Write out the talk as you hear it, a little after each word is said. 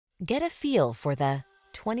Get a feel for the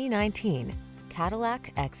 2019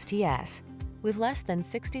 Cadillac XTS. With less than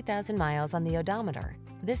 60,000 miles on the odometer,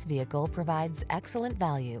 this vehicle provides excellent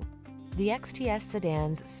value. The XTS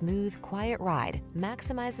sedan's smooth, quiet ride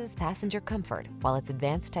maximizes passenger comfort, while its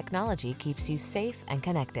advanced technology keeps you safe and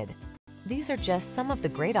connected. These are just some of the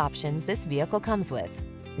great options this vehicle comes with: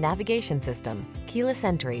 navigation system, keyless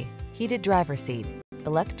entry, heated driver's seat,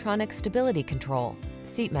 electronic stability control,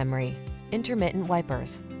 seat memory, intermittent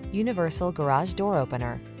wipers, universal garage door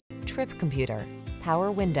opener, trip computer,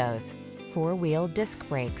 power windows, four-wheel disc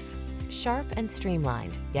brakes. Sharp and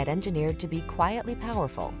streamlined, yet engineered to be quietly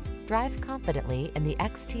powerful. Drive confidently in the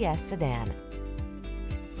XTS sedan.